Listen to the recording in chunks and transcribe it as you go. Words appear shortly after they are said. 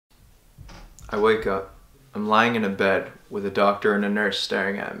I wake up. I'm lying in a bed with a doctor and a nurse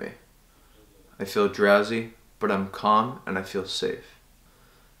staring at me. I feel drowsy, but I'm calm and I feel safe.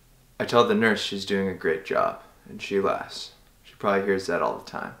 I tell the nurse she's doing a great job, and she laughs. She probably hears that all the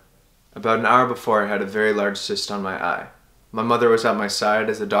time. About an hour before, I had a very large cyst on my eye. My mother was at my side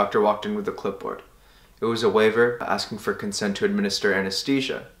as the doctor walked in with a clipboard. It was a waiver asking for consent to administer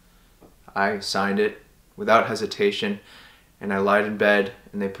anesthesia. I signed it without hesitation, and I lied in bed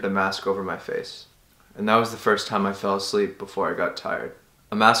and they put a mask over my face. And that was the first time I fell asleep before I got tired.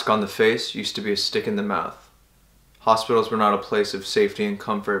 A mask on the face used to be a stick in the mouth. Hospitals were not a place of safety and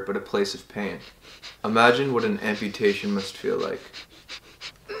comfort, but a place of pain. Imagine what an amputation must feel like.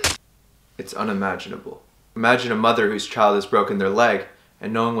 It's unimaginable. Imagine a mother whose child has broken their leg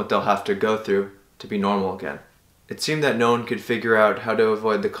and knowing what they'll have to go through to be normal again. It seemed that no one could figure out how to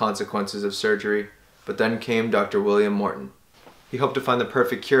avoid the consequences of surgery, but then came Dr. William Morton. He hoped to find the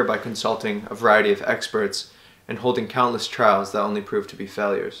perfect cure by consulting a variety of experts and holding countless trials that only proved to be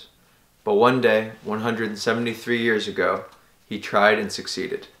failures. But one day, 173 years ago, he tried and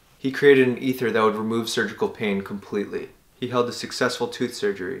succeeded. He created an ether that would remove surgical pain completely. He held a successful tooth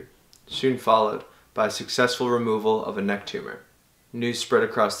surgery, soon followed by a successful removal of a neck tumor. News spread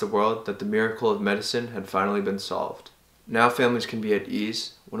across the world that the miracle of medicine had finally been solved. Now families can be at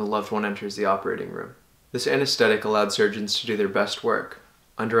ease when a loved one enters the operating room. This anesthetic allowed surgeons to do their best work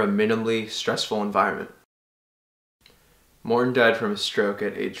under a minimally stressful environment. Morton died from a stroke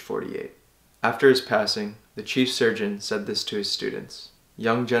at age 48. After his passing, the chief surgeon said this to his students: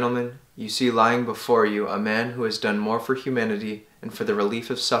 "Young gentlemen, you see lying before you a man who has done more for humanity and for the relief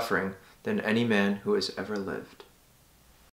of suffering than any man who has ever lived."